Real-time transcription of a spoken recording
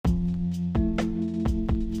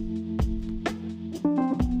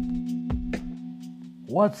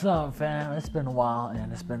What's up, fam? It's been a while,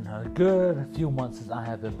 and it's been a good few months since I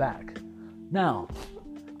have been back. Now,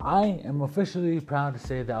 I am officially proud to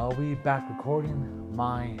say that I'll be back recording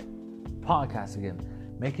my podcast again,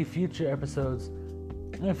 making future episodes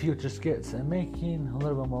and future skits, and making a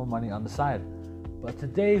little bit more money on the side. But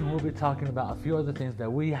today, we'll be talking about a few other things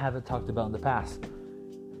that we haven't talked about in the past.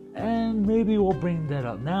 And maybe we'll bring that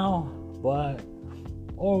up now,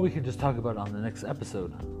 or we can just talk about it on the next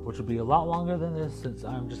episode, which will be a lot longer than this, since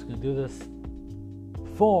I'm just going to do this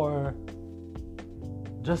for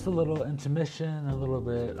just a little intermission, a little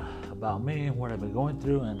bit about me and what I've been going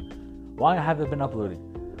through and why I haven't been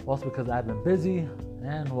uploading. Well, it's because I've been busy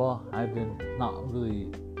and, I've been not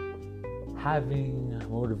really having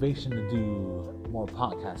motivation to do more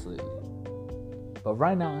podcasts lately. But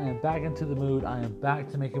right now, I am back into the mood. I am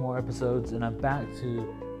back to making more episodes, and I'm back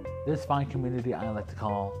to this fine community I like to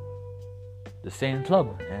call the Sane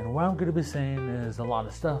Club. And what I'm going to be saying is a lot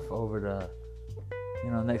of stuff over the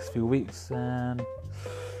next few weeks, and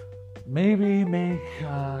maybe make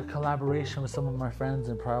a collaboration with some of my friends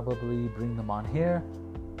and probably bring them on here,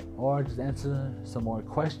 or just answer some more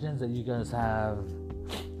questions that you guys have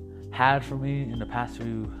had for me in the past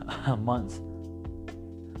few months,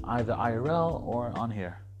 either IRL or on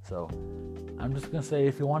here. So I'm just going to say,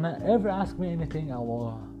 if you want to ever ask me anything, I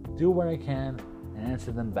will do what I can and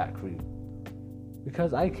answer them back for you,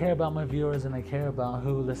 because I care about my viewers and I care about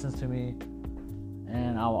who listens to me.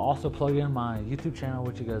 And I'll also plug in my YouTube channel,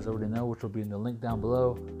 which you guys already know, which will be in the link down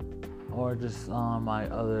below, or just on my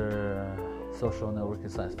other social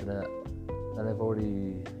networking sites that I've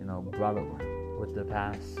already brought up with the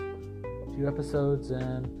past few episodes,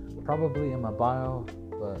 and probably in my bio.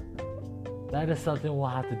 But that is something we'll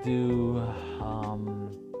have to do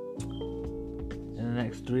in the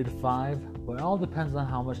next 3 to 5. But it all depends on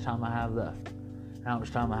how much time I have left, and how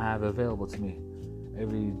much time I have available to me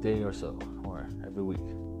every day or so, or every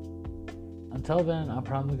week. Until then, I'm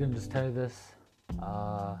probably going to just tell you this.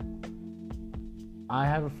 I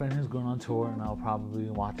have a friend who's going on tour, and I'll probably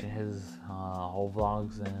be watching his whole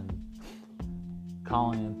vlogs and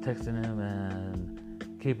calling and texting him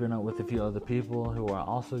and keeping up with a few other people who are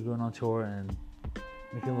also going on tour and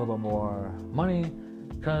making a little bit more money,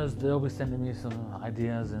 because they'll be sending me some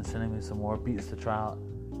ideas and sending me some more beats to try out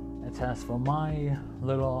and test for my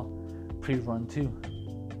little pre-run too.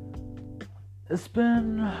 It's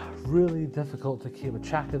been really difficult to keep a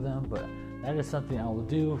track of them, but that is something I will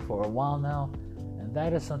do for a while now, and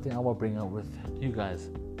that is something I will bring up with you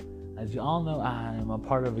guys. As you all know, I am a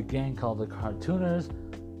part of a gang called the Cartooners,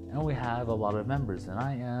 and we have a lot of members, and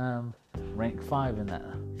I am rank 5 in that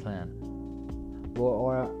clan,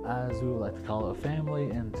 or as we would like to call it, a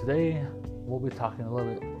family. And today we'll be talking a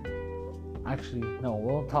little bit. Actually, no,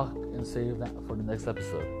 we'll talk and save that for the next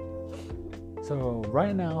episode. So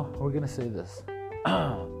right now, we're going to say this.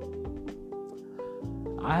 I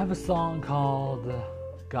have a song called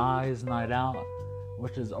Guys Night Out,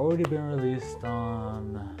 which has already been released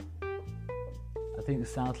on, I think,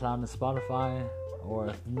 SoundCloud and Spotify. Or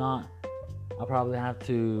if not, I'll probably have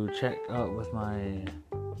to check up with my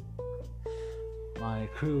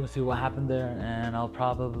crew and see what happened there. And I'll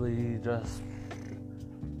probably just,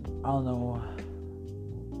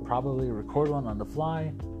 probably record one on the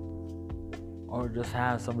fly, or just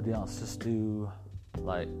have somebody else just do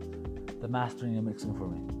like the mastering and mixing for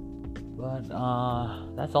me. But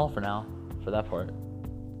that's all for now, for that part.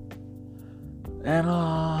 And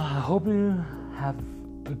I hope you have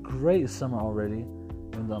a great summer already,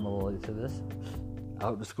 even though I'm a little late to this. I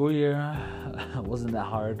hope the school year wasn't that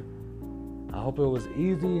hard. I hope it was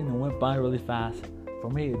easy and it went by really fast. For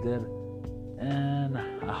me, it did. And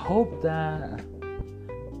I hope that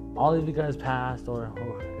all of you guys passed, or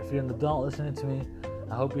if you're an adult listening to me,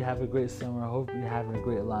 I hope you have a great summer. I hope you're having a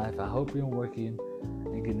great life. I hope you're working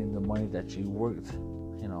and getting the money that you worked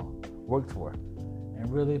for,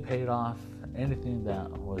 and really paid off anything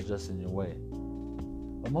that was just in your way.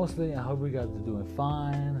 But mostly, I hope you guys are doing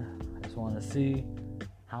fine. I just want to see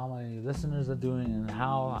how my listeners are doing and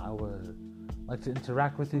how I would like to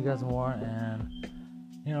interact with you guys more, and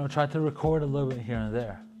try to record a little bit here and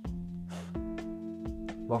there.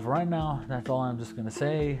 But for right now, that's all I'm just gonna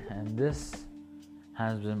say, and this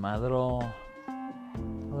has been my little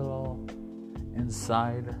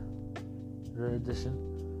inside edition,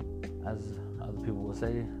 as other people will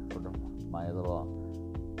say, for my little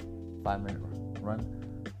 5-minute run.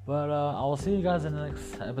 But I will see you guys in the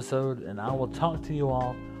next episode, and I will talk to you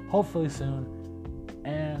all hopefully soon.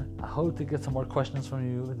 And I hope to get some more questions from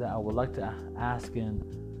you that I would like to ask, and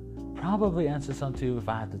probably answer some too if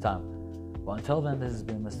I have the time. But until then, this has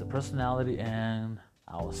been Mr. Personality, and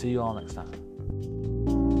I will see you all next time.